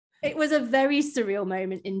It was a very surreal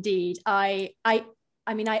moment indeed. I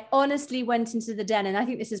mean, I honestly went into the den, and I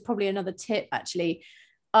think this is probably another tip actually.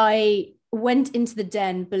 I went into the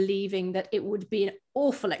den believing that it would be an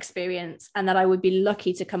awful experience and that I would be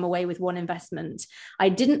lucky to come away with one investment. I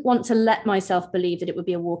didn't want to let myself believe that it would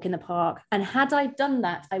be a walk in the park. And had I done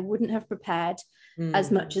that, I wouldn't have prepared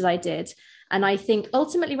as much as I did. And I think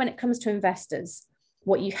ultimately, when it comes to investors,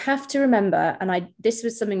 what you have to remember, and this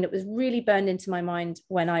was something that was really burned into my mind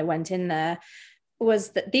when I went in there, was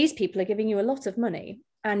that these people are giving you a lot of money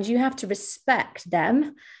and you have to respect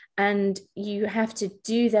them, and you have to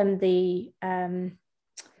do them the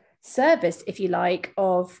service, if you like,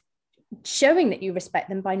 of showing that you respect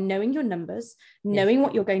them by knowing your numbers, knowing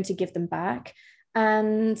what you're going to give them back.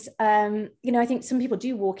 And, I think some people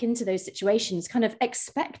do walk into those situations kind of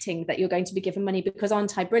expecting that you're going to be given money because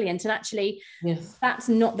aren't I brilliant? And actually, that's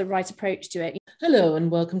not the right approach to it. Hello,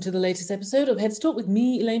 and welcome to the latest episode of Heads Talk with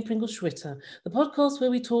me, Elaine Pringle-Schwitter, the podcast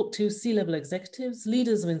where we talk to C-level executives,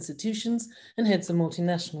 leaders of institutions, and heads of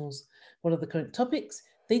multinationals. What are the current topics?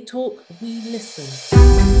 They talk, we listen.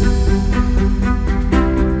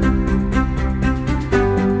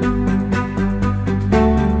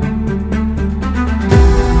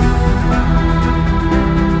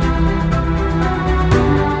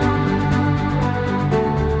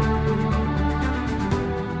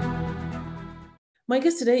 My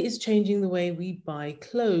guest today is changing the way we buy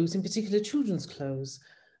clothes, in particular children's clothes.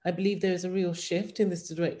 I believe there is a real shift in this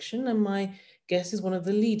direction, and my guest is one of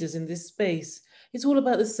the leaders in this space. It's all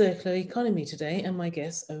about the circular economy today, and my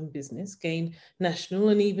guest's own business gained national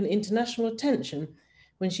and even international attention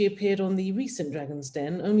when she appeared on the recent Dragon's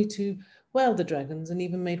Den, only to wow the dragons and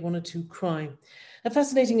even made one or two cry. A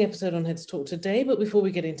fascinating episode on Heads Talk today, but before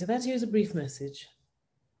we get into that, here's a brief message.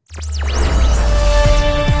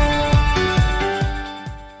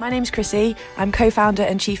 My name's Chrissy. I'm co-founder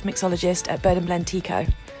and chief mixologist at Bird & Blend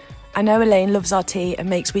Teaco. I know Elaine loves our tea and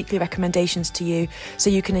makes weekly recommendations to you so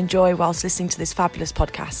you can enjoy whilst listening to this fabulous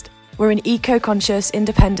podcast. We're an eco-conscious,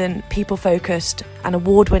 independent, people-focused and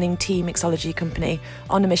award-winning tea mixology company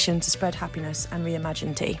on a mission to spread happiness and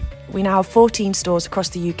reimagine tea. We now have 14 stores across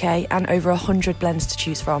the UK and over 100 blends to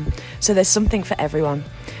choose from, so there's something for everyone.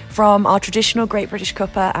 From our traditional Great British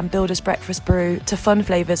Cuppa and Builder's Breakfast Brew to fun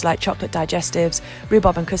flavours like chocolate digestives,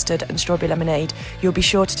 rhubarb and custard and strawberry lemonade, you'll be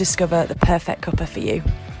sure to discover the perfect cuppa for you.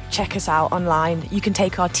 Check us out online. You can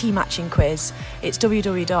take our tea matching quiz. It's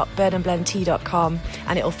www.birdandblendtea.com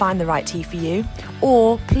and it'll find the right tea for you.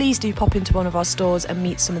 Or please do pop into one of our stores and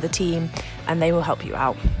meet some of the team and they will help you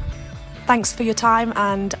out. Thanks for your time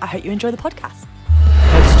and I hope you enjoy the podcast.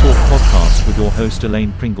 Heads Talk podcast with your host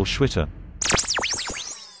Elaine Pringle-Schwitter.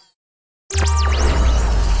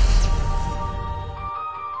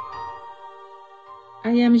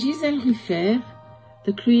 I am Gisèle Ruffert,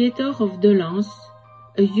 the creator of Delance,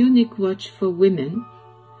 a unique watch for women,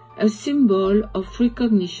 a symbol of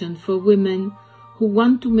recognition for women who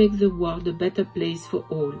want to make the world a better place for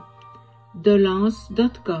all.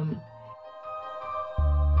 Delance.com.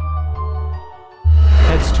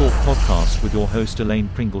 Heads Talk podcast with your host Elaine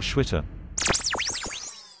Pringle-Schwitter.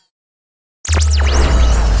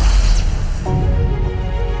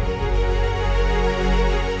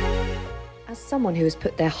 As someone who has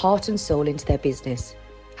put their heart and soul into their business,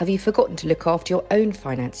 have you forgotten to look after your own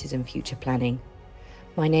finances and future planning?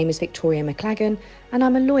 My name is Victoria McLagan and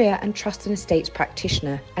I'm a lawyer and trust and estates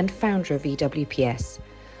practitioner and founder of EWPS.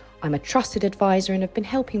 I'm a trusted advisor and have been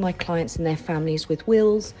helping my clients and their families with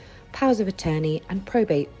wills, powers of attorney and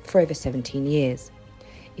probate for over 17 years.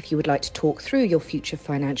 If you would like to talk through your future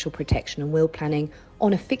financial protection and will planning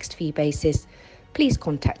on a fixed fee basis, please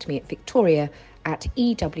contact me at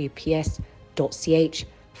victoria@ewps.ch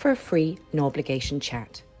for a free, no obligation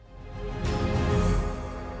chat.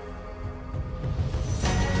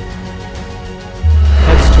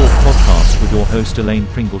 Heads Talk podcast with your host Elaine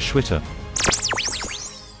Pringle-Schwitter.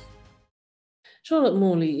 Charlotte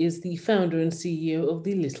Morley is the founder and CEO of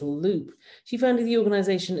The Little Loop. She founded the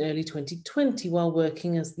organisation early 2020 while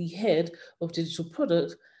working as the head of digital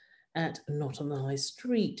product at Not on the High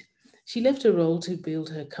Street. She left her role to build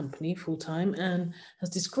her company full-time and has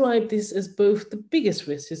described this as both the biggest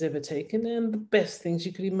risk she's ever taken and the best thing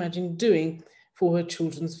she could imagine doing for her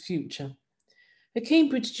children's future. A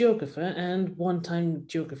Cambridge geographer and one-time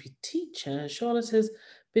geography teacher, Charlotte has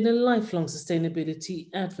been a lifelong sustainability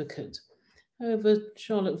advocate. However,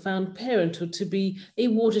 Charlotte found parenthood to be a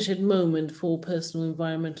watershed moment for personal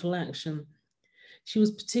environmental action. She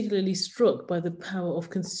was particularly struck by the power of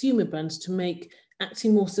consumer brands to make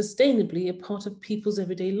acting more sustainably a part of people's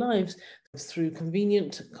everyday lives through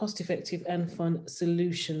convenient, cost-effective and fun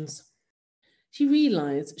solutions. She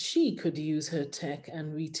realised she could use her tech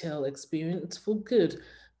and retail experience for good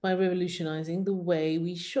by revolutionising the way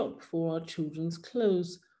we shop for our children's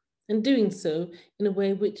clothes, and doing so in a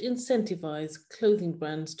way which incentivised clothing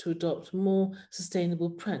brands to adopt more sustainable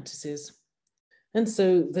practices. And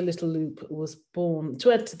so the Little Loop was born.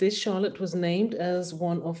 To add to this, Charlotte was named as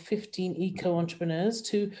one of 15 eco-entrepreneurs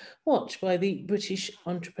to watch by the British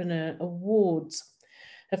Entrepreneur Awards,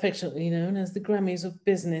 affectionately known as the Grammys of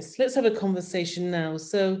Business. Let's have a conversation now.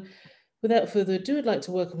 So without further ado, I'd like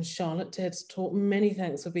to welcome Charlotte to Heads Talk. Many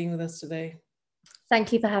thanks for being with us today.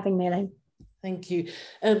 Thank you for having me, Elaine. Thank you.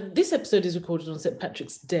 This episode is recorded on St.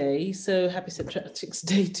 Patrick's Day, so happy St. Patrick's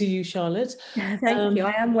Day to you, Charlotte. Thank you.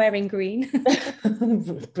 I am wearing green.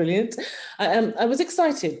 Brilliant. I was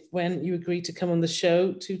excited when you agreed to come on the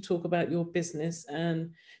show to talk about your business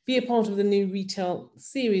and be a part of the new retail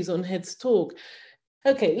series on Heads Talk.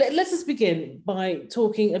 Okay, let's just begin by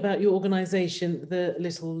talking about your organisation, The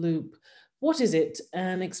Little Loop. What is it,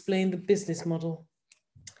 and explain the business model?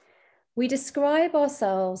 We describe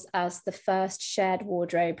ourselves as the first shared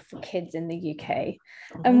wardrobe for kids in the UK.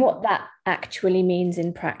 And what that actually means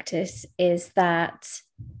in practice is that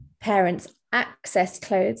parents access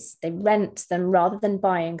clothes, they rent them rather than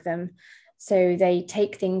buying them. So they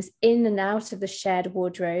take things in and out of the shared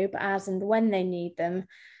wardrobe as and when they need them,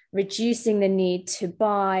 reducing the need to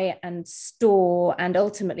buy and store and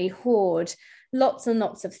ultimately hoard lots and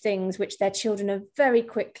lots of things which their children are very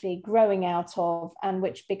quickly growing out of, and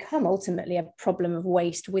which become ultimately a problem of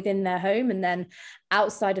waste within their home and then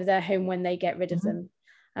outside of their home when they get rid of them.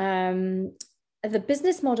 The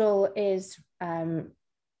business model is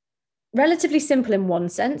relatively simple in one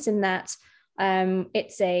sense, in that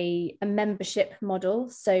it's a membership model.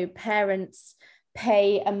 So parents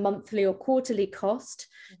pay a monthly or quarterly cost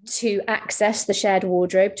to access the shared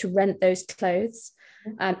wardrobe, to rent those clothes.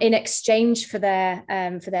 In exchange for their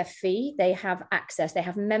fee, they have access, they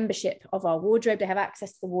have membership of our wardrobe, they have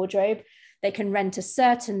access to the wardrobe, they can rent a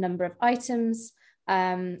certain number of items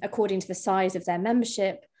according to the size of their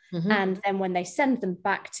membership. And then when they send them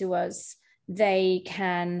back to us, they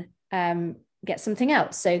can get something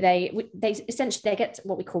else. So they essentially get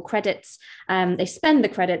what we call credits. They spend the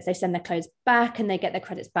credits, they send their clothes back, and they get their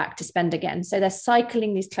credits back to spend again. So they're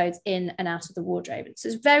cycling these clothes in and out of the wardrobe. So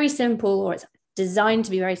it's very simple, or it's designed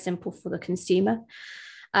to be very simple for the consumer.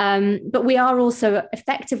 But we are also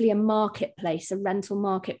effectively a marketplace, a rental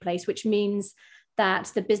marketplace, which means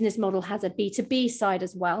that the business model has a B2B side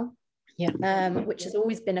as well. Which has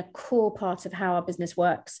always been a core part of how our business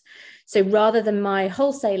works. So rather than my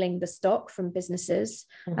wholesaling the stock from businesses,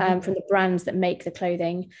 from the brands that make the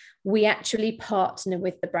clothing, we actually partner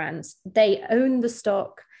with the brands. They own the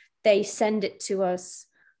stock, they send it to us,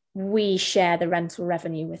 we share the rental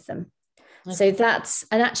revenue with them. So that's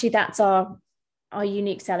our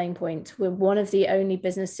unique selling point. We're one of the only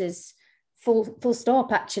businesses, full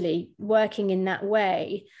stop, actually, working in that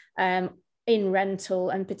way, in rental,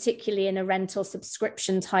 and particularly in a rental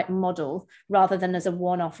subscription type model rather than as a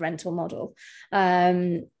one-off rental model.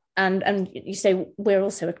 And you say we're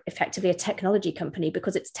also effectively a technology company,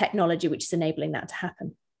 because it's technology which is enabling that to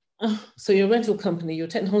happen. So you're a rental company, you're a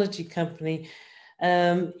technology company.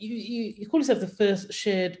 You call yourself the first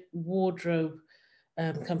shared wardrobe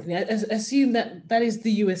company. I assume that is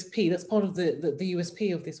the USP. That's part of the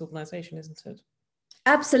USP of this organisation, isn't it?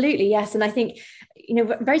 Absolutely, yes. And I think,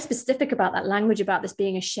 very specific about that language, about this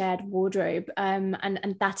being a shared wardrobe, and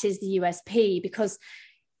that is the USP, because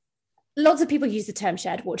lots of people use the term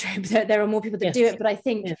shared wardrobe. There are more people that do it, but I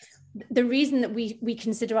think the reason that we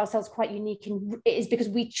consider ourselves quite unique is because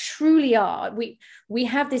we truly are. We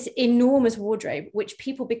have this enormous wardrobe, which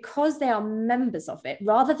people, because they are members of it,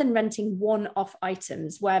 rather than renting one-off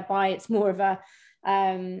items, whereby it's more of a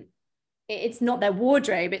it's not their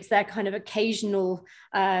wardrobe, it's their kind of occasional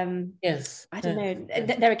I don't know,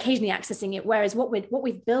 they're occasionally accessing it, whereas what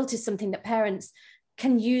we've built is something that parents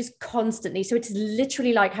can use constantly. So it's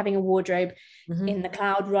literally like having a wardrobe in the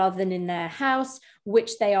cloud rather than in their house,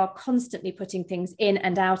 which they are constantly putting things in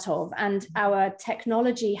and out of. And our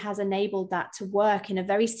technology has enabled that to work in a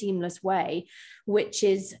very seamless way, which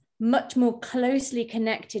is much more closely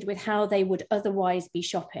connected with how they would otherwise be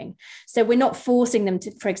shopping. So we're not forcing them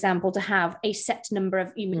to, for example, to have a set number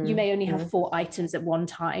of, you may only have 4 items at one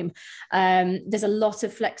time. There's a lot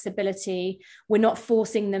of flexibility. We're not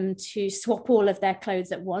forcing them to swap all of their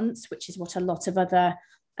clothes at once, which is what a lot of other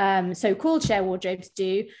so-called share wardrobes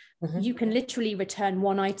do. You can literally return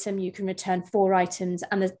 1 item, you can return 4 items,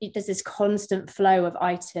 and there's this constant flow of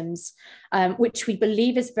items, which we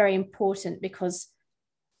believe is very important, because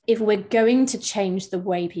if we're going to change the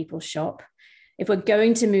way people shop, if we're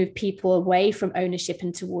going to move people away from ownership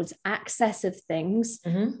and towards access of things,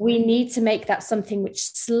 we need to make that something which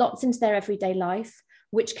slots into their everyday life,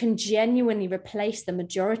 which can genuinely replace the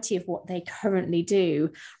majority of what they currently do,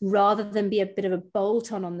 rather than be a bit of a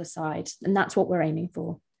bolt-on on the side. And that's what we're aiming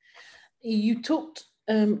for. You talked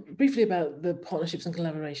briefly about the partnerships and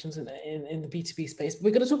collaborations in the B2B space. We're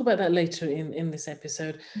going to talk about that later in this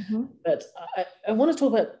episode. But I want to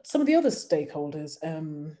talk about some of the other stakeholders.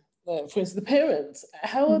 For instance, the parents.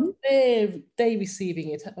 How are they receiving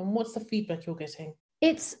it, and what's the feedback you're getting?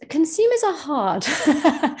 Consumers are hard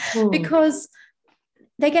because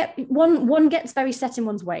they get one gets very set in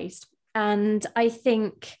one's ways, and I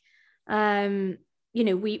think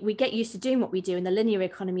we get used to doing what we do, and the linear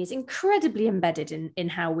economy is incredibly embedded in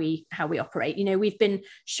how we operate. We've been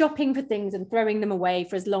shopping for things and throwing them away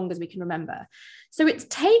for as long as we can remember. So it's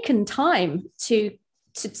taken time to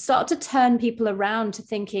start to turn people around to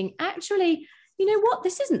thinking, actually, you know what,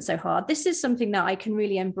 this isn't so hard. This is something that I can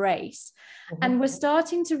really embrace. And we're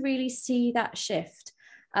starting to really see that shift.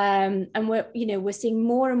 And we're seeing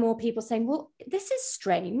more and more people saying, well, this is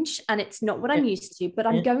strange and it's not what I'm used to, but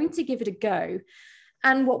I'm going to give it a go.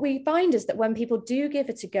 And what we find is that when people do give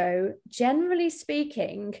it a go, generally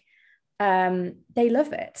speaking, they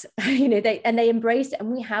love it. They embrace it.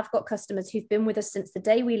 And we have got customers who've been with us since the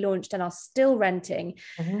day we launched and are still renting.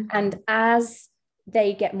 And as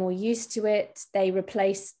they get more used to it, they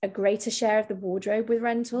replace a greater share of the wardrobe with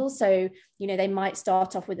rentals. So, they might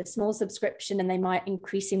start off with a small subscription and they might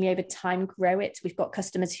increasingly over time grow it. We've got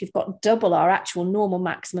customers who've got double our actual normal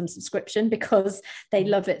maximum subscription because they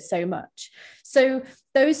love it so much. So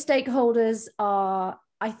those stakeholders are,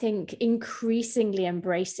 I think, increasingly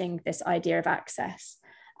embracing this idea of access.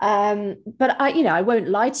 But I won't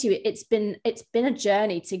lie to you. It's been a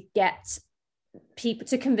journey to get people,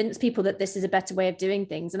 to convince people that this is a better way of doing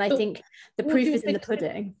things. And I think the proof is in the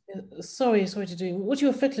pudding. Sorry to do. What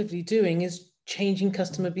you're effectively doing is changing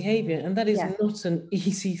customer behavior, and that is not an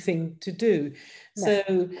easy thing to do. No.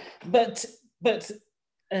 So, but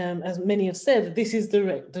as many have said, this is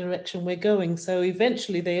the direction we're going. So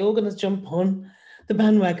eventually they're all going to jump on the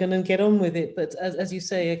bandwagon and get on with it. But as you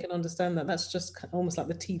say, I can understand that that's just almost like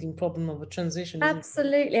the teething problem of a transition.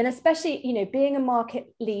 Absolutely. And especially, being a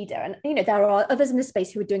market leader, and, there are others in the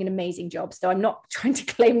space who are doing an amazing job. So I'm not trying to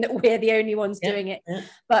claim that we're the only ones doing it,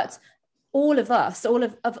 but all of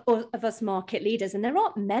us market leaders, and there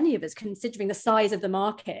aren't many of us considering the size of the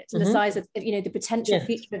market and the size of, the potential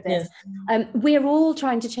future of this. We're all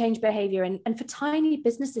trying to change behavior. And for tiny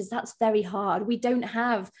businesses, that's very hard. We don't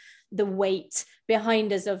have the weight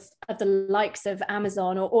behind us of the likes of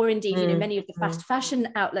Amazon or indeed, many of the fast fashion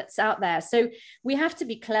outlets out there. So we have to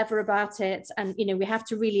be clever about it. And, we have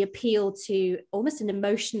to really appeal to almost an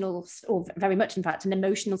emotional, or very much, in fact, an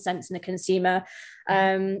emotional sense in the consumer.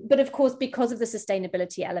 But of course, because of the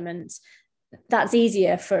sustainability element, that's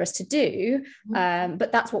easier for us to do.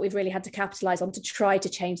 But that's what we've really had to capitalize on to try to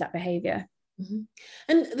change that behavior.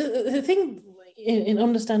 And the thing in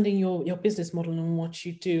understanding your business model and what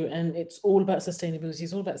you do, and it's all about sustainability,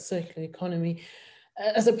 it's all about circular economy.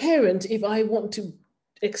 As a parent, if I want to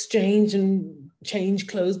exchange and change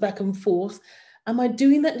clothes back and forth, am I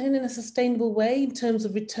doing that in a sustainable way in terms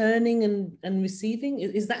of returning and receiving?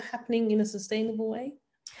 Is that happening in a sustainable way?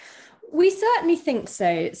 We certainly think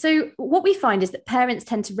so. So what we find is that parents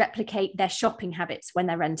tend to replicate their shopping habits when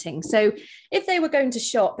they're renting. So if they were going to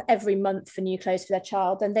shop every month for new clothes for their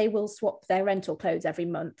child, then they will swap their rental clothes every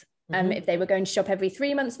month. If they were going to shop every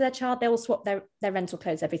 3 months for their child, they will swap their rental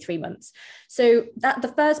clothes every 3 months. So that the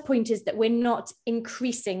first point is that we're not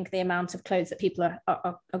increasing the amount of clothes that people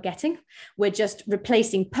are getting. We're just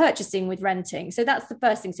replacing purchasing with renting. So that's the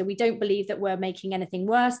first thing. So we don't believe that we're making anything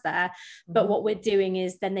worse there. But what we're doing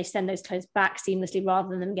is then they send those clothes back seamlessly rather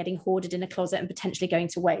than them getting hoarded in a closet and potentially going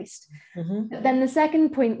to waste. But then the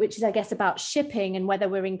second point, which is, I guess, about shipping and whether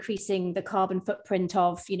we're increasing the carbon footprint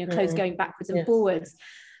of, clothes going backwards and forwards.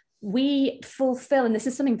 We fulfill, and this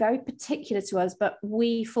is something very particular to us, but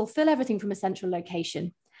we fulfill everything from a central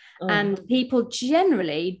location. And people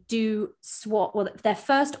generally do swap. Well, their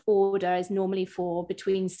first order is normally for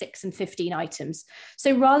between 6 and 15 items.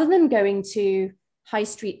 So rather than going to high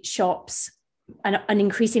street shops and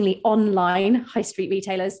increasingly online high street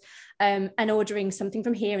retailers, and ordering something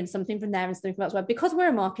from here and something from there and something from elsewhere, because we're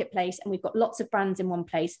a marketplace and we've got lots of brands in one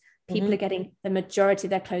place, people are getting the majority of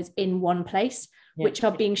their clothes in one place, which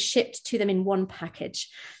are being shipped to them in one package.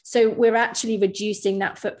 So we're actually reducing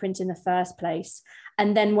that footprint in the first place.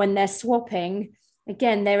 And then when they're swapping,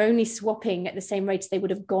 again, they're only swapping at the same rate as they would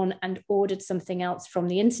have gone and ordered something else from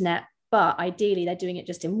the internet. but ideally they're doing it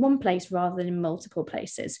just in one place rather than in multiple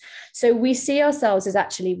places. So we see ourselves as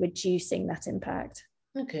actually reducing that impact.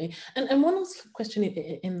 Okay. And one last question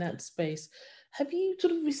in that space. Have you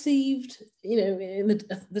sort of received, in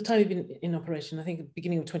the time you've been in operation, I think at the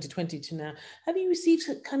beginning of 2020 to now, have you received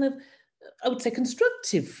kind of, I would say,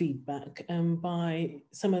 constructive feedback by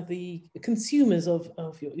some of the consumers of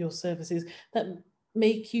your services that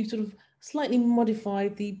make you sort of slightly modify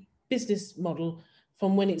the business model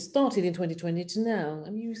from when it started in 2020 to now?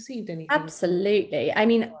 Have you received anything? Absolutely. I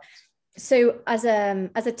mean, so as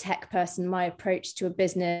a tech person, my approach to a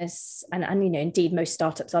business, and indeed most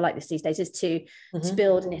startups are like this these days, is to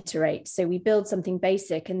build and iterate. So we build something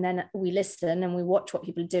basic and then we listen and we watch what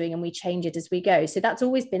people are doing and we change it as we go. So that's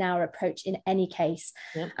always been our approach in any case.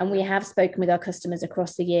 Yep. And we have spoken with our customers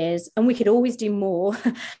across the years, and we could always do more.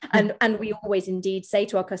 and we always indeed say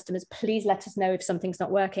to our customers, please let us know if something's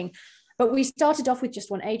not working. But we started off with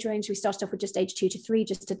just one age range. We started off with just age 2 to 3,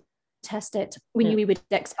 just to test it. We knew we would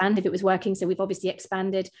expand if it was working, so we've obviously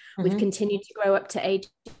expanded. We've continued to grow up to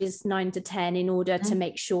ages 9 to 10 in order to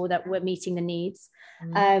make sure that we're meeting the needs.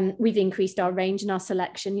 We've increased our range and our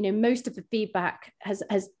selection. Most of the feedback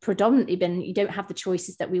has predominantly been, you don't have the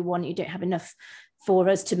choices that we want, you don't have enough for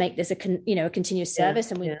us to make this a continuous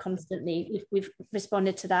service, and we've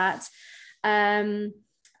responded to that.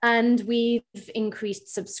 And we've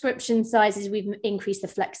increased subscription sizes. We've increased the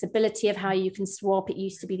flexibility of how you can swap. It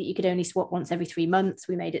used to be that you could only swap once every 3 months.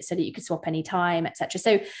 We made it so that you could swap anytime, etc.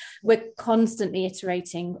 So we're constantly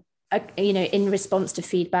iterating, in response to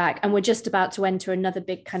feedback. And we're just about to enter another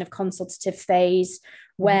big kind of consultative phase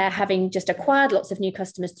where, having just acquired lots of new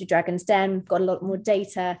customers through Dragon's Den, we've got a lot more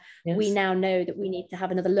data. Yes. We now know that we need to have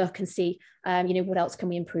another look and see, what else can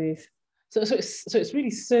we improve. So it's really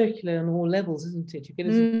circular on all levels, isn't it? You get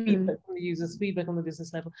feedback from the users, feedback on the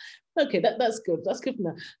business level. Okay, that's good. That's good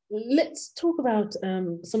now. Let's talk about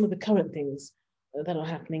some of the current things that are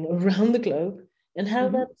happening around the globe and how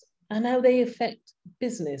how they affect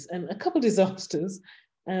business. And a couple of disasters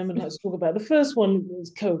I'd like to talk about. The first one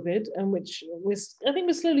was COVID, and which I think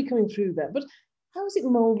we're slowly coming through that. But how has it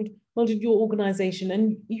molded your organisation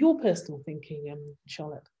and your personal thinking,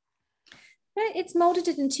 Charlotte? It's molded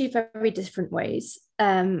it in 2 very different ways.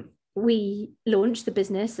 We launched the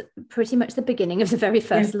business pretty much the beginning of the very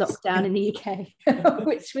first lockdown in the UK,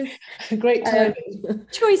 which was great timing.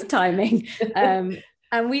 Choice timing.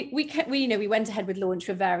 And we went ahead with launch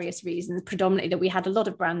for various reasons, predominantly that we had a lot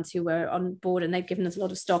of brands who were on board and they'd given us a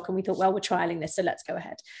lot of stock, and we thought, well, we're trialing this, so let's go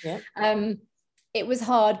ahead. Yeah. It was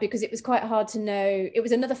hard because it was quite hard to know. It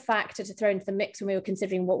was another factor to throw into the mix when we were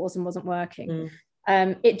considering what was and wasn't working.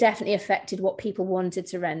 It definitely affected what people wanted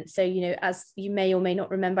to rent. So, as you may or may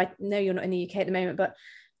not remember, I know you're not in the UK at the moment, but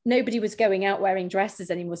nobody was going out wearing dresses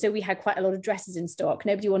anymore. So we had quite a lot of dresses in stock.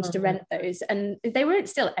 Nobody wanted to rent those. And they weren't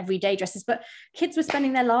still everyday dresses, but kids were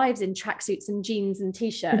spending their lives in tracksuits and jeans and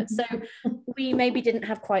t-shirts. So we maybe didn't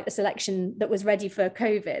have quite the selection that was ready for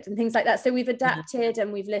COVID and things like that. So we've adapted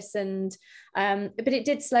and we've listened. But it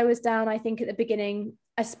did slow us down, I think, at the beginning,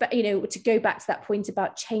 to go back to that point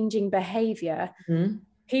about changing behavior.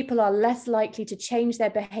 People are less likely to change their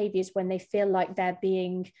behaviors when they feel like they're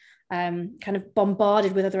being kind of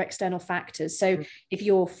bombarded with other external factors. So if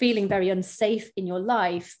you're feeling very unsafe in your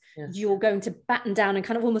life, you're going to batten down and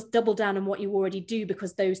kind of almost double down on what you already do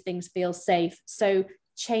because those things feel safe. So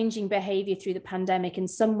changing behavior through the pandemic in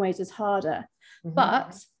some ways was harder.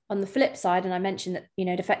 But on the flip side, and I mentioned that,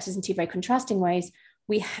 it affects us in 2 very contrasting ways,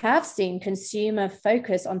 we have seen consumer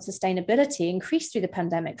focus on sustainability increase through the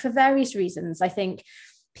pandemic for various reasons. I think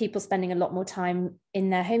people spending a lot more time in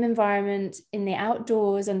their home environment, in the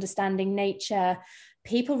outdoors, understanding nature,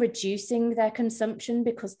 people reducing their consumption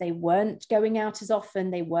because they weren't going out as often,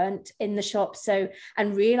 they weren't in the shop. So,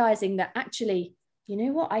 and realizing that actually,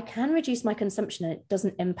 I can reduce my consumption and it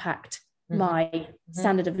doesn't impact my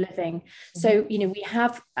standard of living. So, we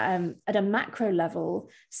have at a macro level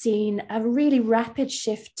seen a really rapid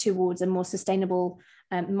shift towards a more sustainable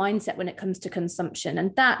mindset when it comes to consumption.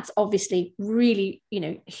 And that's obviously really,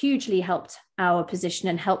 hugely helped our position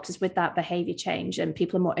and helped us with that behavior change, and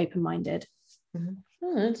people are more open-minded.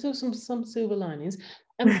 So some silver linings.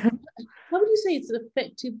 How would you say it's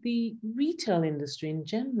affected the retail industry in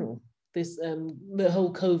general, this the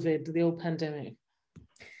whole COVID, the whole pandemic?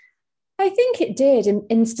 I think it did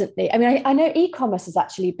instantly. I mean, I know e-commerce has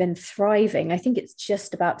actually been thriving. I think it's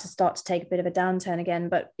just about to start to take a bit of a downturn again,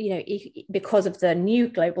 but, because of the new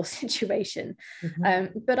global situation.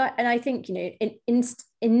 But I think,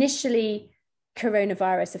 initially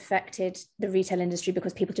coronavirus affected the retail industry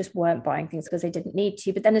because people just weren't buying things because they didn't need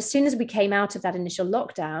to. But then as soon as we came out of that initial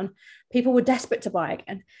lockdown, people were desperate to buy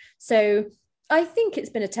again. So I think it's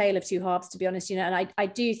been a tale of two halves, to be honest, and I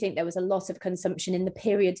do think there was a lot of consumption in the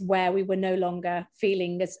periods where we were no longer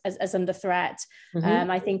feeling as under threat.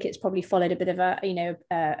 I think it's probably followed a bit of a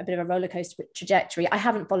bit of a roller coaster trajectory. I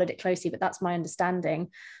haven't followed it closely, but that's my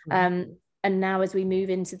understanding. And now as we move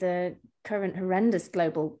into the current horrendous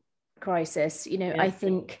global crisis, I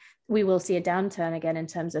think we will see a downturn again in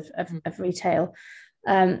terms of retail.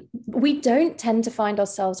 We don't tend to find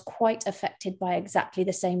ourselves quite affected by exactly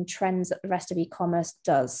the same trends that the rest of e-commerce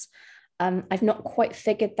does. I've not quite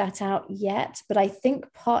figured that out yet, but I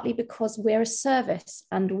think partly because we're a service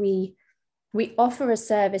and we offer a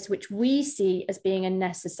service which we see as being a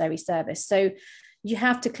necessary service. So you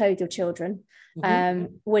have to clothe your children.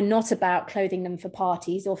 We're not about clothing them for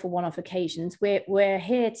parties or for one-off occasions. We're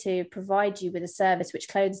here to provide you with a service which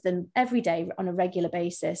clothes them every day on a regular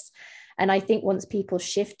basis. And I think once people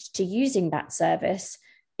shift to using that service,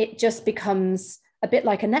 it just becomes a bit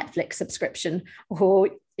like a Netflix subscription or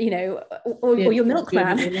your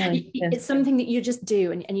milkman. It's something that you just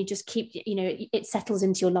do and you just keep, it settles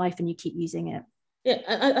into your life and you keep using it. Yeah,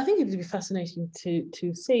 I think it would be fascinating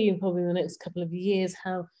to see in probably the next couple of years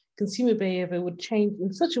how consumer behavior would change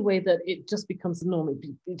in such a way that it just becomes the norm.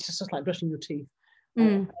 It's just like brushing your teeth.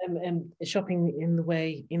 And shopping in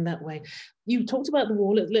that way. You talked about the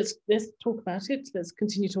war. Let's talk about it. Let's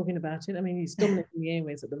continue talking about it. I mean, it's dominating the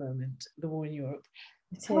airways at the moment, the war in Europe.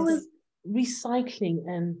 How has recycling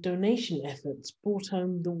and donation efforts brought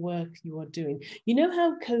home the work you are doing? You know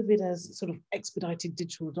how COVID has sort of expedited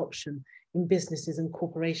digital adoption in businesses and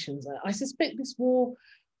corporations. I suspect this war,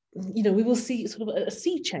 we will see sort of a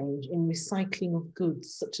sea change in recycling of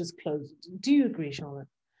goods such as clothes. Do you agree, Charlotte?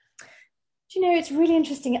 It's really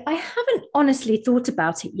interesting. I haven't honestly thought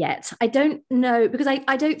about it yet. I don't know, because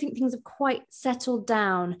I don't think things have quite settled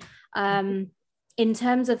down in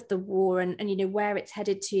terms of the war and where it's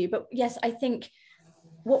headed to. But yes, I think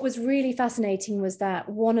what was really fascinating was that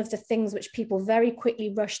one of the things which people very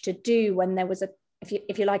quickly rushed to do when there was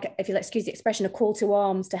if you excuse the expression, a call to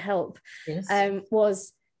arms to help,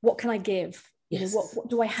 was, what can I give? Yes. What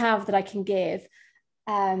do I have that I can give?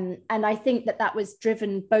 And I think that was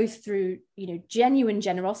driven both through, genuine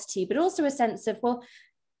generosity, but also a sense of, well,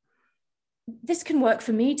 this can work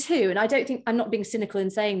for me too. And I'm not being cynical in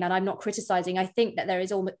saying that. I'm not criticizing. I think that there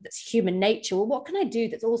is almost that's human nature. Well, what can I do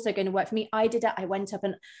that's also going to work for me? I did it. I went up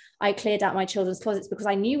and I cleared out my children's closets because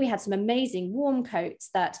I knew we had some amazing warm coats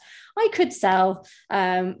that I could sell.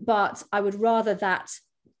 But I would rather that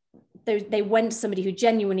they went to somebody who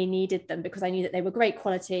genuinely needed them, because I knew that they were great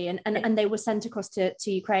quality and they were sent across to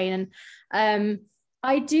Ukraine. And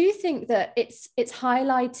I do think that it's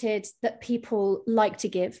highlighted that people like to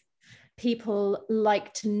give. People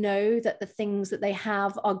like to know that the things that they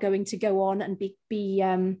have are going to go on and be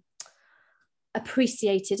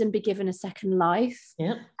appreciated and be given a second life.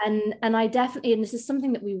 Yeah. And I definitely, and this is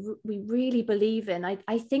something that we really believe in.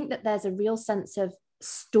 I think that there's a real sense of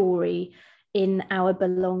story in our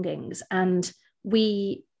belongings, and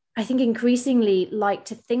I think increasingly like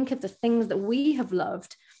to think of the things that we have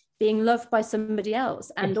loved being loved by somebody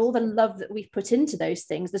else, and all the love that we've put into those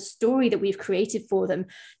things, the story that we've created for them,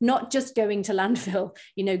 not just going to landfill,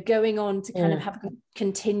 going on to kind of have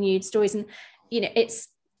continued stories. And it's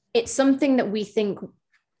something that we think,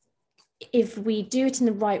 if we do it in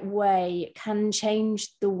the right way, it can change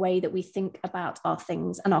the way that we think about our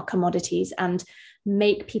things and our commodities, and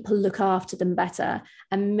make people look after them better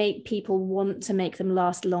and make people want to make them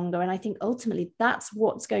last longer. And I think ultimately that's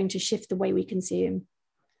what's going to shift the way we consume.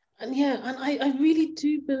 And I really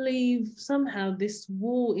do believe somehow this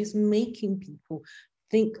war is making people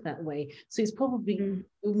think that way. So it's probably it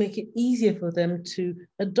will make it easier for them to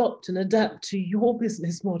adopt and adapt to your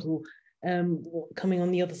business model, coming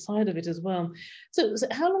on the other side of it as well. So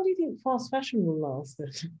how long do you think fast fashion will last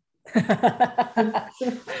then?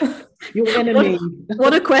 Your enemy.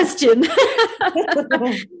 What a question.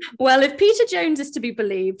 Well, if Peter Jones is to be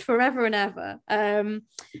believed, forever and ever.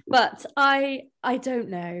 But I don't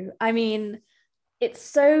know. I mean, it's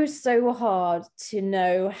so hard to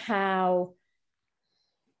know how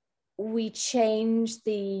we change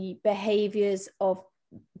the behaviors of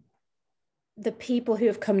the people who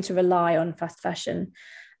have come to rely on fast fashion,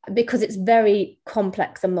 because it's very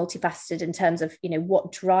complex and multifaceted in terms of,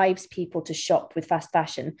 what drives people to shop with fast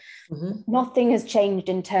fashion. Nothing has changed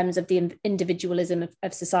in terms of the individualism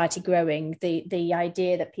of society growing, the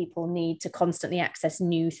idea that people need to constantly access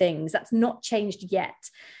new things. That's not changed yet.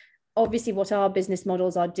 obviously what our business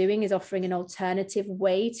models are doing is offering an alternative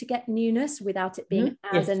way to get newness without it being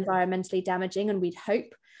as environmentally damaging. And we'd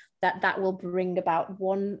hope that that will bring about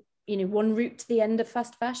one route to the end of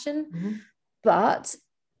fast fashion. But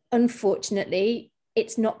unfortunately,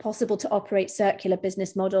 it's not possible to operate circular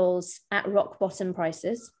business models at rock bottom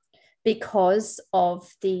prices because of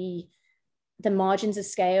the margins of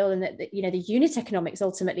scale and the unit economics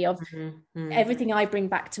ultimately of everything I bring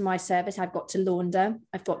back to my service. I've got to launder,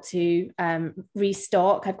 I've got to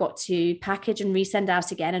restock, I've got to package and resend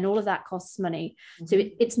out again, and all of that costs money. So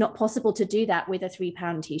it's not possible to do that with a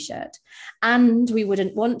 £3 t-shirt, and we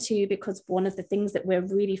wouldn't want to, because one of the things that we're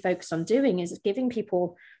really focused on doing is giving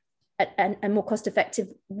people a more cost-effective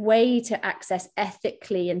way to access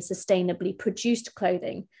ethically and sustainably produced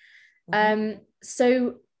clothing.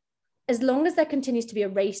 So as long as there continues to be a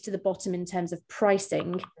race to the bottom in terms of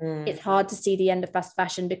pricing, it's hard to see the end of fast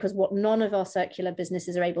fashion, because what none of our circular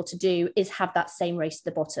businesses are able to do is have that same race to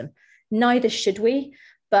the bottom. Neither should we,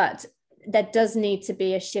 but there does need to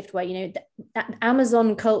be a shift where, that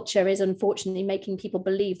Amazon culture is unfortunately making people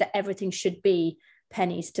believe that everything should be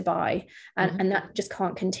pennies to buy, and that just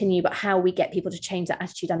can't continue. But how we get people to change that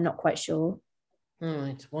attitude, I'm not quite sure. All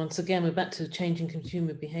right. Once again, we're back to changing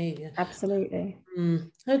consumer behaviour. Absolutely.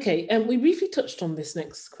 Okay. And we briefly touched on this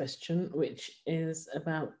next question, which is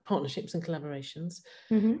about partnerships and collaborations.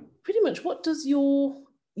 Pretty much, what does your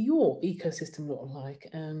ecosystem look like?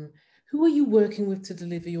 Who are you working with to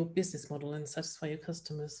deliver your business model and satisfy your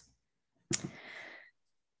customers?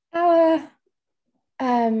 Our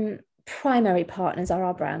primary partners are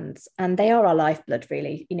our brands, and they are our lifeblood,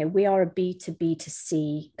 really. We are a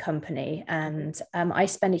B2B2C company, and I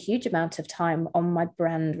spend a huge amount of time on my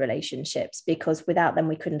brand relationships, because without them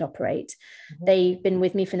we couldn't operate. They've been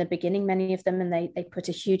with me from the beginning, many of them, and they put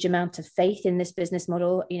a huge amount of faith in this business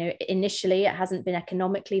model. Initially it hasn't been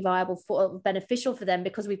economically viable or beneficial for them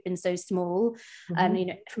because we've been so small.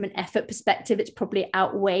 From an effort perspective, it's probably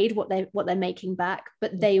outweighed what they're making back,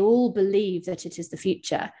 but they all believe that it is the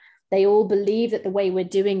future. They all believe that the way we're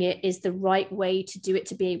doing it is the right way to do it,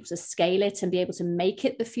 to be able to scale it and be able to make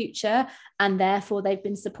it the future. And therefore, they've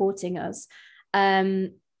been supporting us.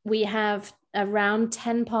 We have around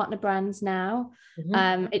 10 partner brands now.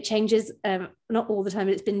 It changes, not all the time,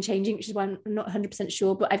 but it's been changing, which is why I'm not 100%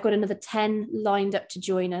 sure. But I've got another 10 lined up to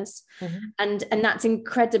join us. And that's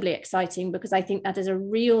incredibly exciting, because I think that is a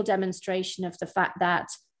real demonstration of the fact that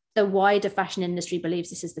the wider fashion industry believes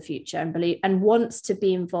this is the future and wants to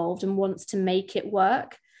be involved and wants to make it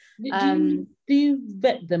work. Do you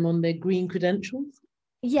vet them on their green credentials?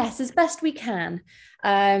 Yes, as best we can.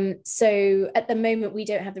 So at the moment, we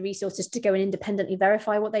don't have the resources to go and independently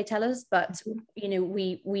verify what they tell us, but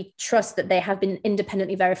we trust that they have been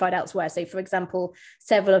independently verified elsewhere. So, for example,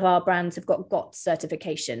 several of our brands have got GOTS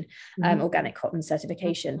certification, organic cotton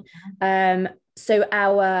certification. So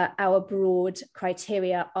our broad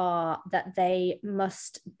criteria are that they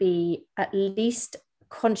must be at least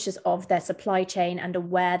conscious of their supply chain and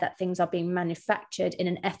aware that things are being manufactured in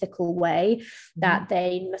an ethical way, that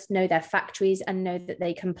they must know their factories and know that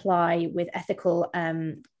they comply with ethical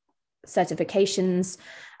certifications,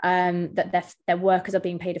 that their workers are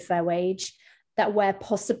being paid a fair wage, that where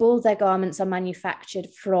possible, their garments are manufactured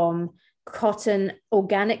from cotton,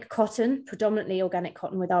 organic cotton, predominantly organic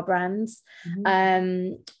cotton with our brands,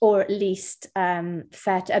 or at least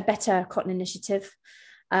a better cotton initiative,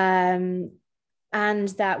 and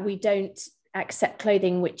that we don't accept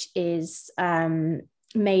clothing which is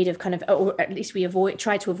made of kind of, or at least we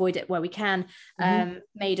try to avoid it where we can,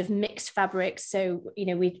 made of mixed fabrics. So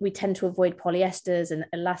we tend to avoid polyesters and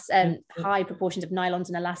high proportions of nylons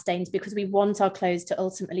and elastanes, because we want our clothes to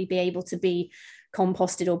ultimately be able to be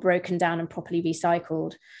composted or broken down and properly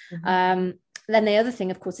recycled. Then the other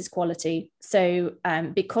thing, of course, is quality. So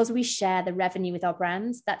because we share the revenue with our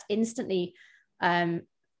brands, that instantly,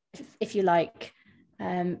 if you like,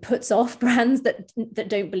 puts off brands that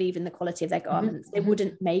don't believe in the quality of their garments. They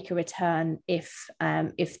wouldn't make a return if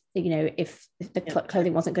the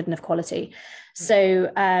clothing wasn't good enough quality.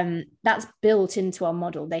 So that's built into our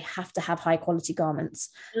model. They have to have high quality garments.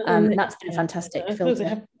 That's been a fantastic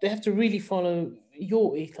filter. They have to really follow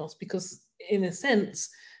your ethos, because in a sense,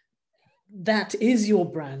 that is your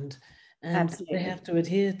brand. And absolutely. They have to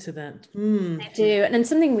adhere to that. They do. And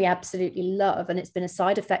something we absolutely love, and it's been a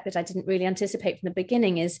side effect that I didn't really anticipate from the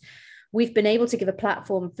beginning, is we've been able to give a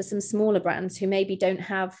platform for some smaller brands who maybe don't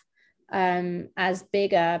have as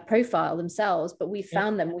bigger profile themselves, but we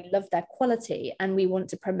found them, we love their quality, and we want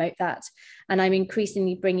to promote that. And I'm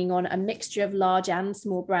increasingly bringing on a mixture of large and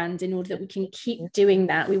small brands in order that we can keep doing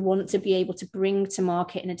that. We want to be able to bring to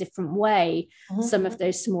market in a different way some of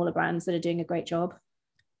those smaller brands that are doing a great job.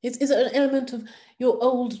 Is it an element of your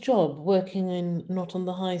old job working in Not on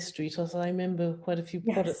the High Street? As I remember quite a few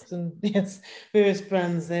products and various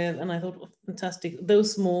brands there, and I thought, oh, fantastic.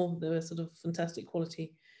 Those small, they were sort of fantastic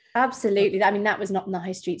quality. Absolutely. I mean, that was Not on the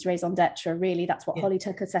High Street's raison d'etre, really. That's what Holly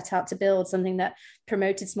Tucker set out to build, something that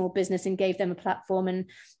promoted small business and gave them a platform. And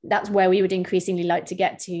that's where we would increasingly like to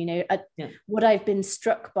get to. You know, what I've been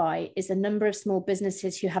struck by is the number of small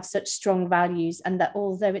businesses who have such strong values, and that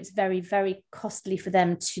although it's very, very costly for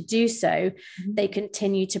them to do so, they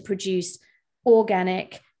continue to produce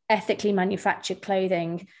organic, ethically manufactured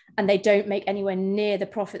clothing, and they don't make anywhere near the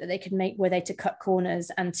profit that they could make were they to cut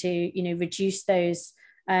corners and to, you know, reduce those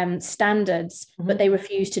standards, but they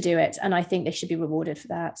refuse to do it, and I think they should be rewarded for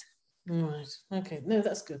that. Right. Okay. No,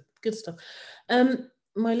 that's good stuff.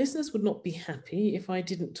 My listeners would not be happy if I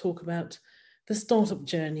didn't talk about the startup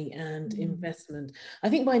journey and investment. I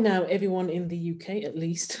think by now everyone in the UK, at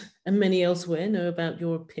least, and many elsewhere, know about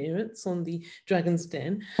your appearance on the Dragon's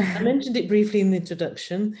Den. I mentioned it briefly in the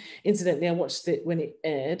introduction. Incidentally, I watched it when it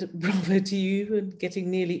aired. Bravo to you and getting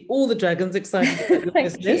nearly all the dragons excited about your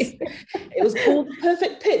business. It was called The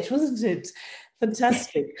Perfect Pitch, wasn't it?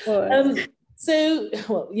 Fantastic. So,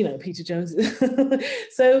 well, you know, Peter Jones.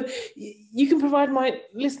 So you can provide my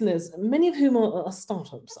listeners, many of whom are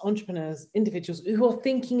startups, entrepreneurs, individuals who are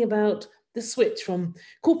thinking about the switch from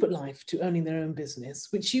corporate life to owning their own business,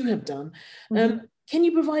 which you have done. Can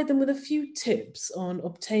you provide them with a few tips on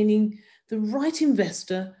obtaining the right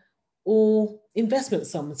investor or investment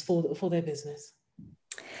sums for their business?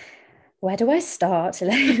 Where do I start,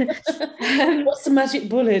 Elaine? What's the magic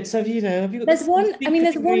bullet? So, you know, have you got there's one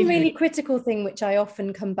really critical thing which I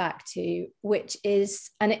often come back to, which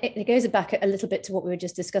is, and it goes back a little bit to what we were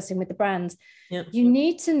just discussing with the brands. You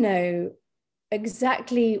need to know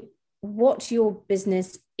exactly what your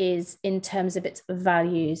business is in terms of its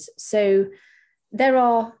values. So there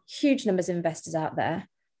are huge numbers of investors out there,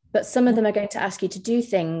 but some of them are going to ask you to do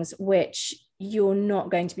things which you're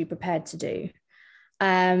not going to be prepared to do.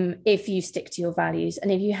 If you stick to your values,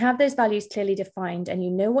 and if you have those values clearly defined, and you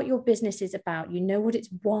know what your business is about, you know what its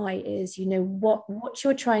why is, you know what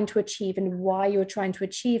you're trying to achieve and why you're trying to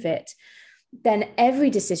achieve it, then every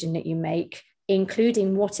decision that you make,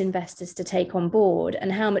 including what investors to take on board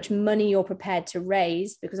and how much money you're prepared to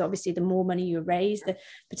raise, because obviously the more money you raise, the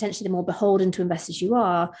potentially the more beholden to investors you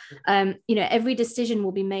are, you know, every decision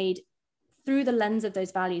will be made through the lens of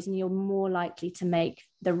those values, and you're more likely to make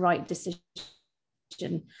the right decision.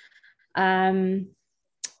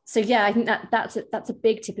 So yeah, I think that's a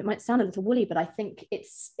big tip. It might sound a little woolly, but I think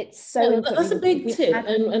it's so important. That's a big tip.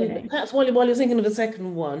 And perhaps while you're thinking of a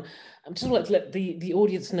second one, I'd just like to let the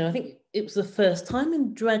audience know, I think it was the first time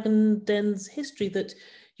in Dragon Den's history that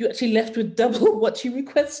you actually left with double what you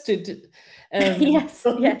requested. Yes.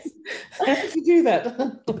 How did you do that?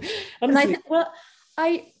 And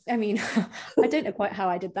I mean, I don't know quite how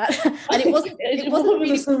I did that. And it wasn't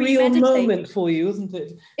really a surreal moment for you, wasn't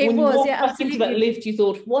it? It was, yeah, back into that lift, you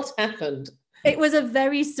thought, what happened? It was a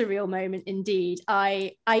very surreal moment indeed.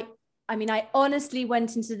 I mean, I honestly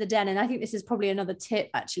went into the den, and I think this is probably another tip,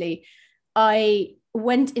 actually. I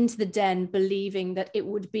went into the den believing that it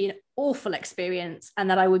would be an awful experience and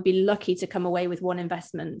that I would be lucky to come away with one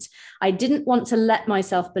investment. I didn't want to let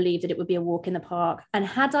myself believe that it would be a walk in the park. And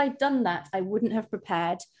had I done that, I wouldn't have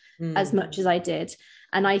prepared as much as I did.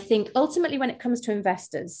 And I think ultimately when it comes to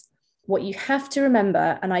investors, what you have to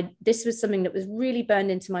remember, and this was something that was really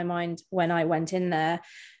burned into my mind when I went in there,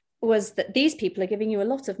 was that these people are giving you a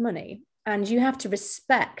lot of money and you have to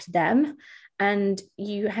respect them. And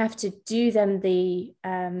you have to do them the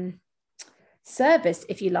service,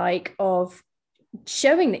 if you like, of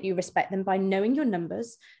showing that you respect them by knowing your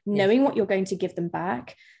numbers, knowing what you're going to give them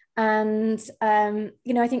back. And,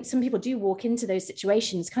 you know, I think some people do walk into those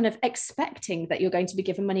situations kind of expecting that you're going to be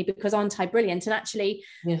given money because aren't I brilliant? And actually,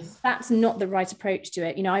 that's not the right approach to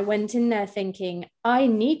it. You know, I went in there thinking, I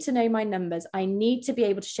need to know my numbers. I need to be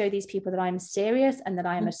able to show these people that I'm serious and that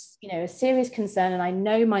I'm a serious concern and I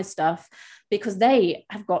know my stuff, because they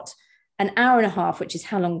have got an hour and a half, which is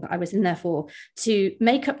how long I was in there for, to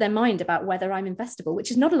make up their mind about whether I'm investable,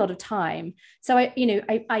 which is not a lot of time. So I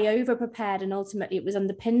over prepared, and ultimately it was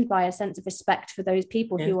underpinned by a sense of respect for those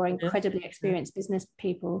people who are incredibly experienced business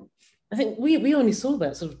people. I think we only saw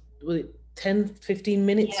that sort of 10, 15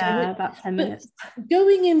 minutes. Yeah, about 10 minutes.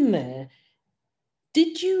 Going in there,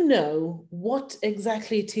 Did you know what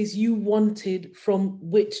exactly it is you wanted from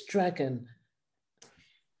which dragon?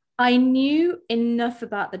 I knew enough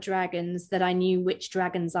about the dragons that I knew which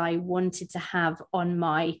dragons I wanted to have on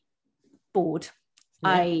my board.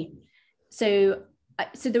 Yeah. So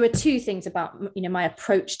there were two things about, my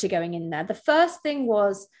approach to going in there. The first thing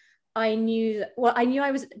was I knew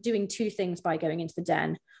I was doing two things by going into the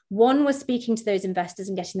den. One was speaking to those investors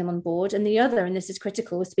and getting them on board, and the other, and this is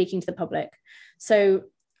critical, was speaking to the public. So,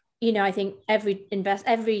 I think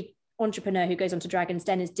every entrepreneur who goes onto Dragon's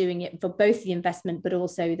Den is doing it for both the investment but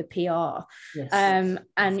also the PR. Yes.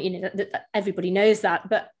 And everybody knows that.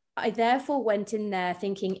 But I therefore went in there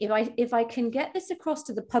thinking, if I can get this across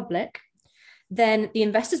to the public, then the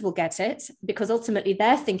investors will get it, because ultimately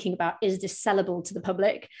they're thinking about, is this sellable to the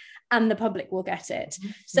public? And the public will get it.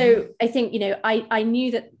 Mm-hmm. So I think, I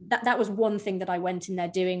knew that was one thing that I went in there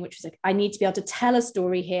doing, which was like, I need to be able to tell a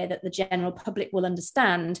story here that the general public will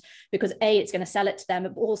understand, because A, it's going to sell it to them,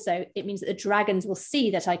 but also it means that the dragons will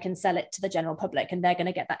see that I can sell it to the general public, and they're going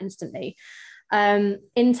to get that instantly.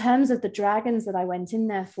 In terms of the dragons that I went in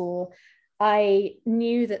there for, I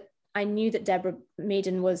knew that Deborah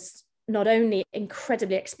Meaden was not only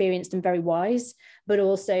incredibly experienced and very wise, but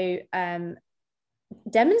also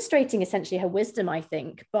demonstrating essentially her wisdom, I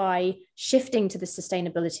think, by shifting to the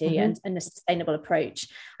sustainability and the sustainable approach.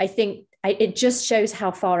 I think it just shows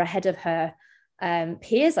how far ahead of her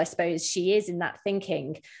peers, I suppose, she is in that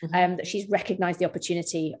thinking, that she's recognized the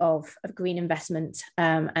opportunity of green investment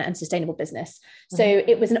and sustainable business. So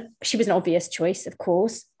she was an obvious choice, of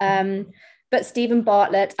course. But Stephen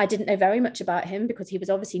Bartlett, I didn't know very much about him because he was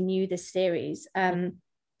obviously new this series.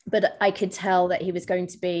 But I could tell that he was going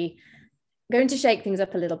to shake things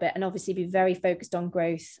up a little bit, and obviously be very focused on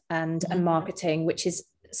growth and marketing, which is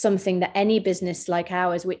something that any business like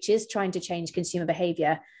ours, which is trying to change consumer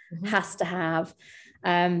behavior, has to have.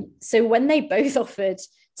 So when they both offered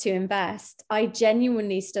to invest, I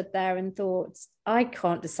genuinely stood there and thought, I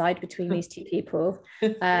can't decide between these two people.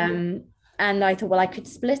 And I thought, well, I could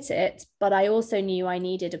split it, but I also knew I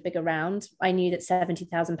needed a bigger round. I knew that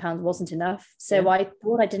 £70,000 wasn't enough. So I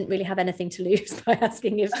thought I didn't really have anything to lose by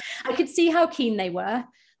asking if I could see how keen they were.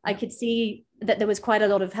 I could see that there was quite a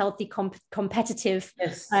lot of healthy competitive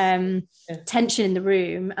tension in the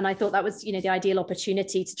room. And I thought that was, the ideal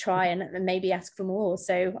opportunity to try and maybe ask for more.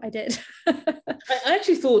 So I did. I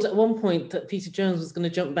actually thought at one point that Peter Jones was going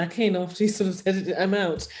to jump back in after he sort of said, I'm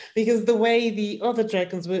out, because the way the other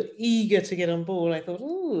dragons were eager to get on board, I thought,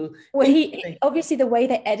 ooh. Well, obviously the way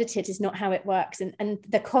they edit it is not how it works. And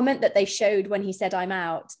the comment that they showed when he said, I'm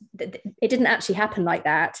out, it didn't actually happen like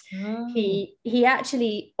that. Oh. He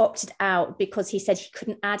actually opted out because he said he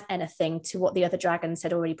couldn't add anything to what the other dragons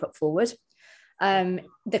had already put forward.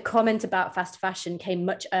 The comment about fast fashion came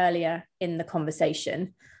much earlier in the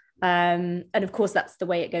conversation. And of course, that's the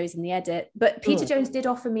way it goes in the edit. But Peter Jones did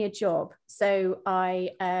offer me a job. So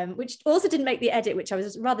which also didn't make the edit, which I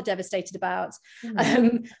was rather devastated about.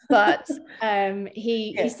 But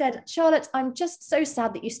he said, Charlotte, I'm just so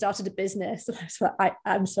sad that you started a business. And I was like,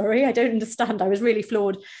 I'm sorry, I don't understand. I was really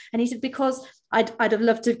floored. And he said, because I'd have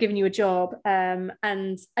loved to have given you a job. And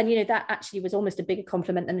that actually was almost a bigger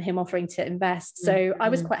compliment than him offering to invest. So I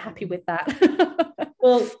was quite happy with that.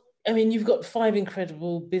 Well, I mean, you've got 5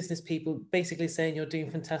 incredible business people basically saying you're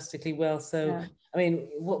doing fantastically well. So, I mean,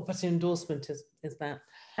 what better endorsement is that?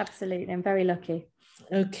 Absolutely. I'm very lucky.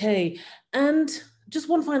 Okay. And just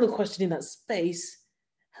one final question in that space.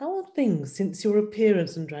 How are things since your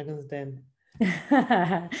appearance on Dragon's Den?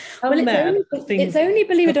 Well, it's only,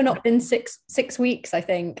 believe it or not, been six weeks, I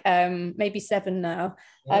think, maybe 7 now.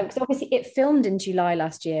 Because obviously it filmed in July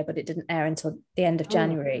last year, but it didn't air until the end of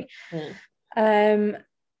January.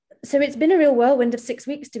 So it's been a real whirlwind of 6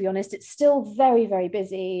 weeks, to be honest. It's still very, very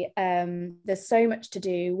busy. There's so much to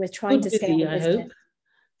do. We're trying to scale the business. I hope.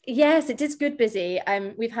 Yes, it is good busy.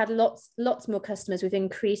 We've had lots more customers. We've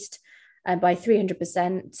increased by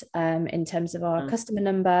 300% in terms of our customer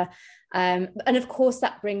number. And of course,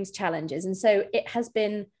 that brings challenges. And so it has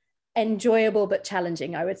been enjoyable but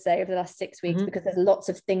challenging, I would say, over the last 6 weeks, because there's lots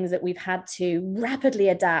of things that we've had to rapidly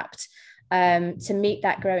adapt to meet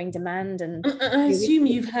that growing demand. And I assume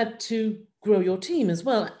you've had to grow your team as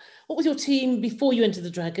well. What was your team before you entered the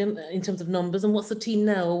Dragon in terms of numbers, and what's the team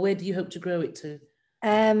now, or where do you hope to grow it to?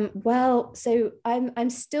 Well, so I'm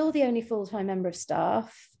still the only full-time member of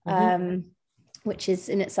staff, which is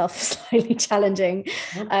in itself slightly challenging.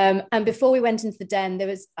 And before we went into the Den, there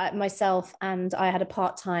was myself, and I had a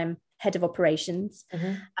part-time head of operations.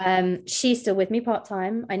 She's still with me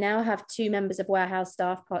part-time. I now have 2 members of warehouse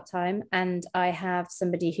staff part-time, and I have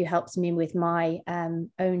somebody who helps me with my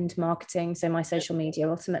owned marketing, so my social media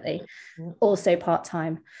ultimately, also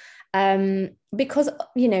part-time. Because,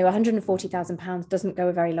 you know, £140,000 doesn't go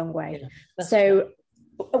a very long way. So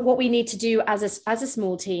what we need to do as a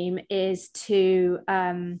small team is to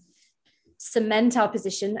cement our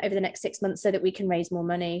position over the next 6 months so that we can raise more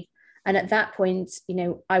money. And at that point, you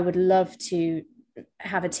know, I would love to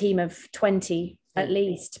have a team of 20 at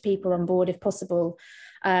least people on board if possible.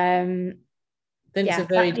 Then it's a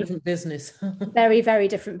very different business. Very, very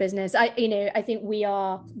different business. I think we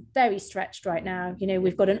are very stretched right now. You know,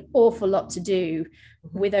 we've got an awful lot to do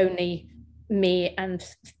with only me and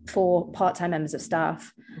 4 part-time members of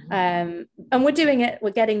staff. And we're doing it,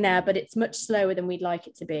 we're getting there, but it's much slower than we'd like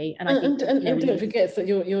it to be. And I think don't forget that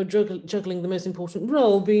you're juggling the most important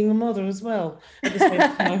role, being a mother as well at the same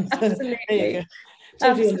time. Absolutely. There you go.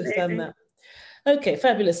 Totally understand that. Okay,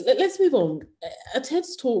 fabulous. Let's move on. At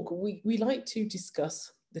Heads Talk, we like to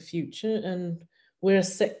discuss the future and where a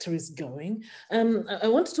sector is going. I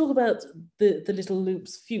want to talk about the Little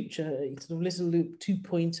Loop's future, sort of Little Loop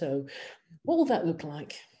 2.0. What will that look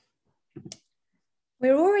like?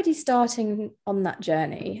 We're already starting on that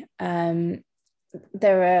journey.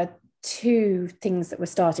 There are 2 things that we're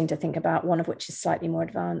starting to think about, one of which is slightly more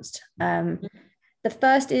advanced. The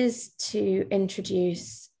first is to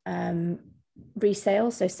introduce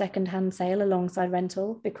resale, so second-hand sale alongside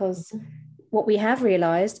rental, because what we have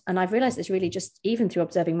realised, and I've realised this really just even through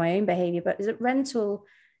observing my own behaviour, but is that rental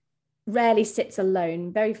rarely sits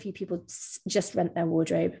alone. Very few people just rent their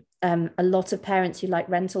wardrobe. A lot of parents who like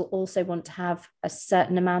rental also want to have a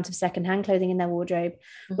certain amount of second-hand clothing in their wardrobe,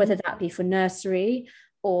 whether that be for nursery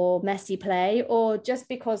or messy play, or just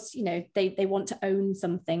because, you know, they want to own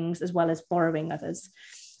some things as well as borrowing others.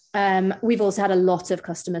 We've also had a lot of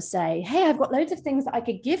customers say, hey, I've got loads of things that I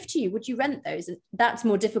could give to you. Would you rent those? And that's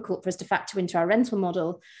more difficult for us to factor into our rental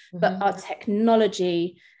model. But our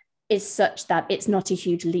technology is such that it's not a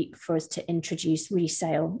huge leap for us to introduce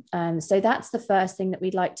resale. So that's the first thing that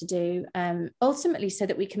we'd like to do, ultimately so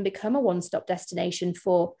that we can become a one-stop destination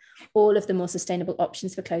for all of the more sustainable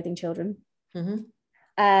options for clothing children.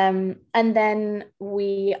 And then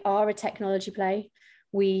we are a technology play.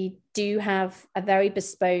 We do have a very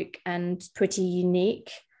bespoke and pretty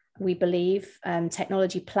unique, we believe,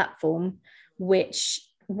 technology platform, which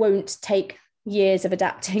won't take years of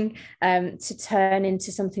adapting to turn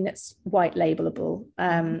into something that's white labelable.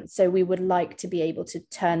 So we would like to be able to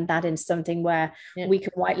turn that into something where we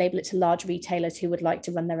can white label it to large retailers who would like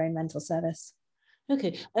to run their own rental service.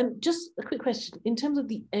 Okay, just a quick question. In terms of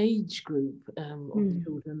the age group of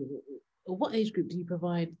children, what age group do you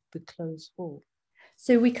provide the clothes for?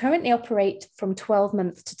 So we currently operate from 12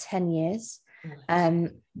 months to 10 years.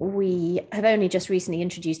 We have only just recently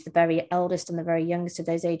introduced the very eldest and the very youngest of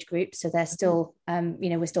those age groups. So they're still,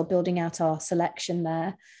 we're still building out our selection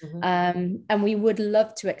there. And we would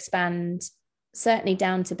love to expand certainly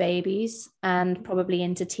down to babies and probably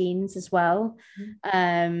into teens as well.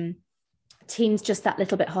 Teens just that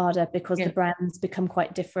little bit harder because the brands become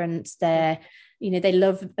quite different. They're, they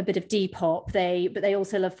love a bit of Depop, but they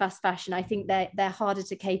also love fast fashion. I think they're harder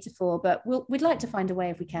to cater for, but we'd like to find a way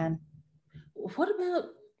if we can. What about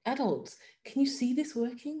adults? Can you see this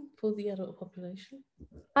working for the adult population?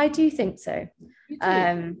 I do think so.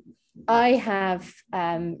 I have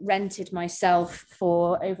rented myself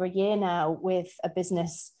for over a year now with a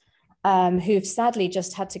business who've sadly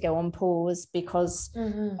just had to go on pause because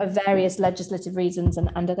of various legislative reasons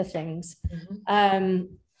and other things.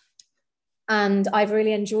 And I've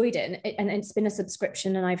really enjoyed it, and it's been a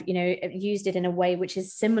subscription, and I've used it in a way which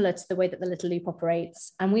is similar to the way that the Little Loop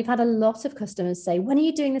operates. And we've had a lot of customers say, when are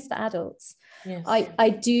you doing this for adults? Yes. I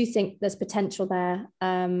do think there's potential there,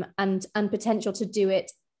 and potential to do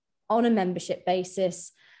it on a membership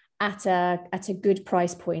basis at a good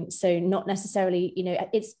price point. So not necessarily,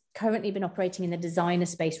 it's currently been operating in the designer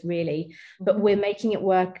space really, but we're making it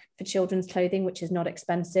work for children's clothing, which is not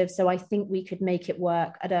expensive. So I think we could make it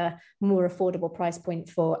work at a more affordable price point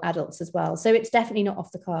for adults as well. So it's definitely not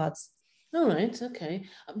off the cards. All right, okay.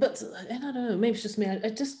 But I don't know, maybe it's just me.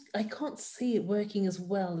 I can't see it working as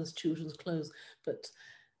well as children's clothes, but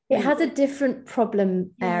it has a different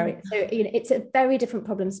problem area. So it's a very different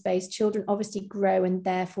problem space. Children obviously grow and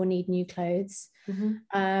therefore need new clothes.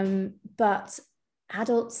 But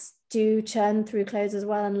adults do churn through clothes as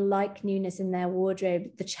well and like newness in their wardrobe.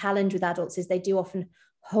 The challenge with adults is they do often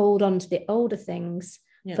hold on to the older things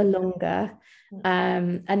for longer.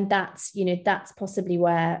 And that's possibly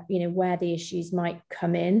where the issues might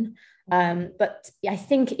come in. But I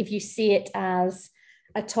think if you see it as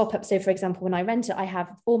a top up, so for example, when I rent it, I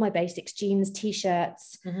have all my basics, jeans,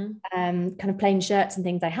 t-shirts, kind of plain shirts and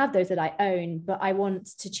things. I have those that I own, but I want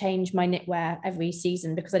to change my knitwear every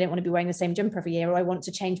season because I don't want to be wearing the same jumper every year, or I want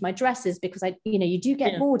to change my dresses because you do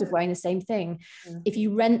get bored of wearing the same thing. If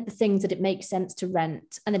you rent the things that it makes sense to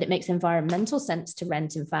rent and that it makes environmental sense to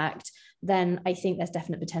rent, in fact, then I think there's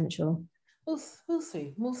definite potential. We'll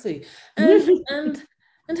see.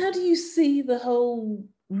 And how do you see the whole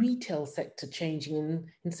retail sector changing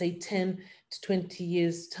in say 10 to 20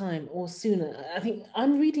 years time or sooner? I think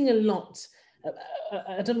I'm reading a lot.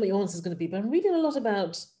 I don't know what your answer is going to be, but I'm reading a lot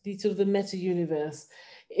about the sort of the meta universe.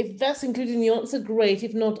 If that's included in the answer, great.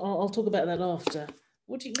 If not, I'll talk about that after.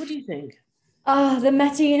 What do you think? The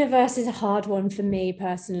meta universe is a hard one for me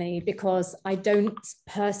personally, because I don't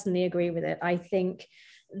personally agree with it. I think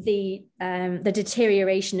the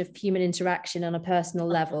deterioration of human interaction on a personal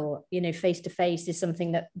level, face to face, is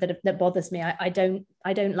something that bothers me. I don't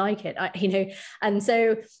like it. And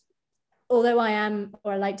so although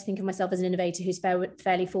I like to think of myself as an innovator who's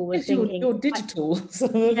fairly forward thinking. You're digital.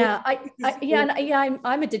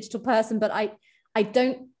 I'm a digital person, but I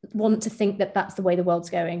don't want to think that that's the way the world's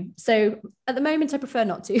going. So at the moment, I prefer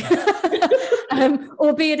not to.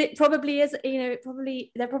 Albeit it probably is, there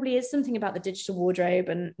probably is something about the digital wardrobe,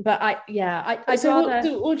 Would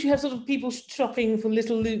you have sort of people shopping for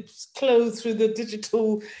Little Loop's clothes through the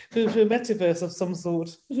digital, through a metaverse of some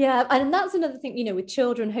sort? Yeah, and that's another thing, with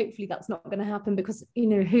children, hopefully that's not going to happen, because,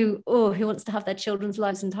 who wants to have their children's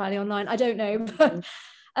lives entirely online? I don't know, but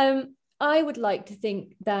I would like to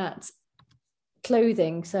think that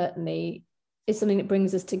clothing certainly is something that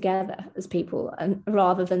brings us together as people, and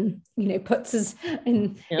rather than puts us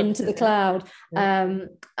into the cloud.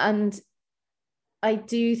 And I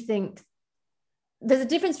do think there's a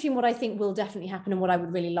difference between what I think will definitely happen and what I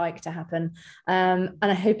would really like to happen, and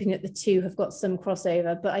I'm hoping that the two have got some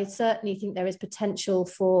crossover. But I certainly think there is potential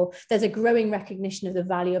there's a growing recognition of the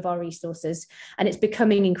value of our resources, and it's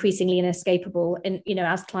becoming increasingly inescapable, and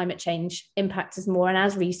as climate change impacts us more and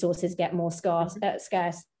as resources get more scarce.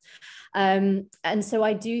 And so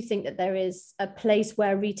I do think that there is a place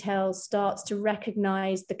where retail starts to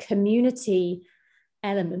recognize the community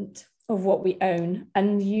element of what we own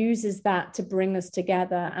and uses that to bring us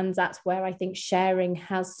together. And that's where I think sharing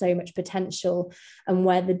has so much potential, and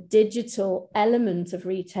where the digital element of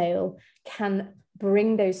retail can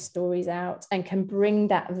bring those stories out and can bring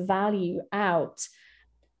that value out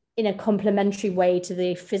in a complementary way to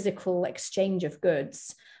the physical exchange of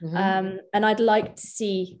goods. And I'd like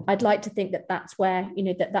to think that that's where,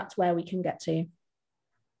 that's where we can get to.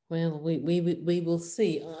 Well, we will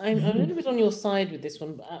see. I'm a little bit on your side with this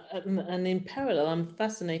one, and in parallel, I'm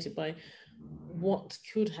fascinated by what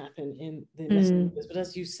could happen in the metaverse. But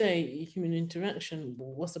as you say, human interaction,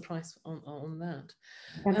 what's the price on that?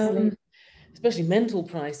 Absolutely. Especially mental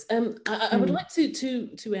price. I would like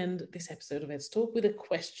to end this episode of Ed's Talk with a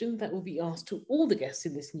question that will be asked to all the guests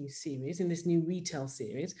in this new series, in this new retail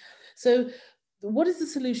series. So, what is the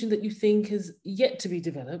solution that you think has yet to be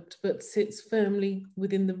developed but sits firmly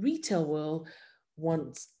within the retail world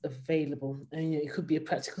once available? And it could be a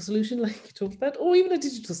practical solution like you talked about, or even a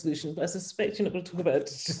digital solution, but I suspect you're not going to talk about a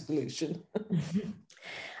digital solution.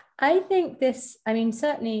 I think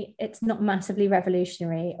certainly it's not massively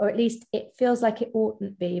revolutionary, or at least it feels like it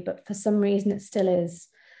oughtn't be, but for some reason it still is.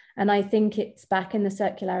 And I think it's back in the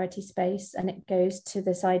circularity space, and it goes to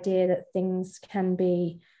this idea that things can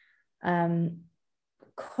be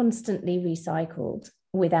constantly recycled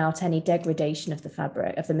without any degradation of the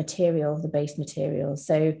fabric, of the material, the base material.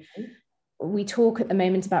 So we talk at the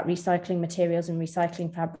moment about recycling materials and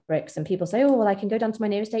recycling fabrics, and people say, oh, well, I can go down to my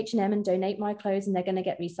nearest H&M and donate my clothes and they're going to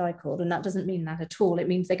get recycled. And that doesn't mean that at all. It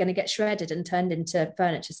means they're going to get shredded and turned into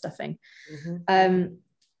furniture stuffing. The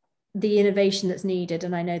innovation that's needed,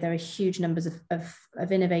 and I know there are huge numbers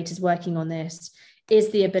of innovators working on this,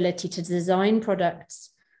 is the ability to design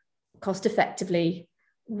products cost effectively,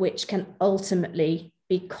 which can ultimately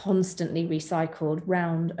be constantly recycled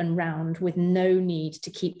round and round, with no need to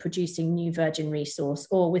keep producing new virgin resource,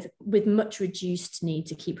 or with much reduced need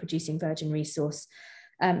to keep producing virgin resource.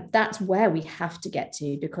 That's where we have to get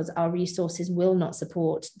to, because our resources will not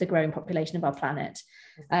support the growing population of our planet.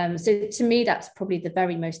 So to me, that's probably the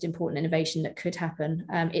very most important innovation that could happen.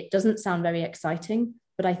 It doesn't sound very exciting,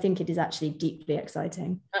 but I think it is actually deeply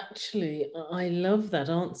exciting. Actually, I love that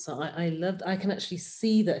answer. I can actually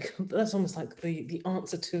see that. That's almost like the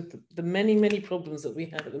answer to the many, many problems that we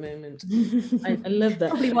have at the moment. I love that.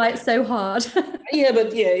 Probably why it's so hard.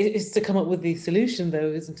 It's to come up with the solution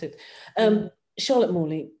though, isn't it? Charlotte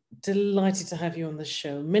Morley, Delighted to have you on the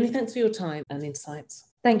show. Many thanks for your time and insights.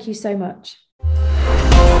 Thank you so much.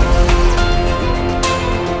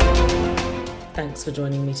 Thanks for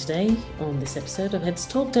joining me today on this episode of Heads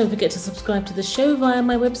Talk. Don't forget to subscribe to the show via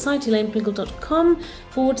my website,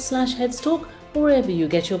 elainepringle.com/Heads Talk, or wherever you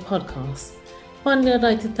get your podcasts. Finally, I'd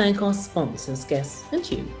like to thank our sponsors, guests, and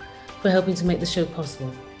you for helping to make the show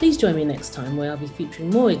possible. Please join me next time where I'll be featuring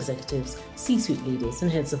more executives, C-suite leaders,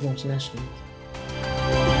 and heads of multinationals.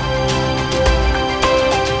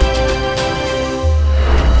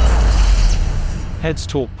 Heads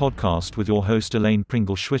Talk podcast with your host Elaine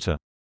Pringle-Schwitter.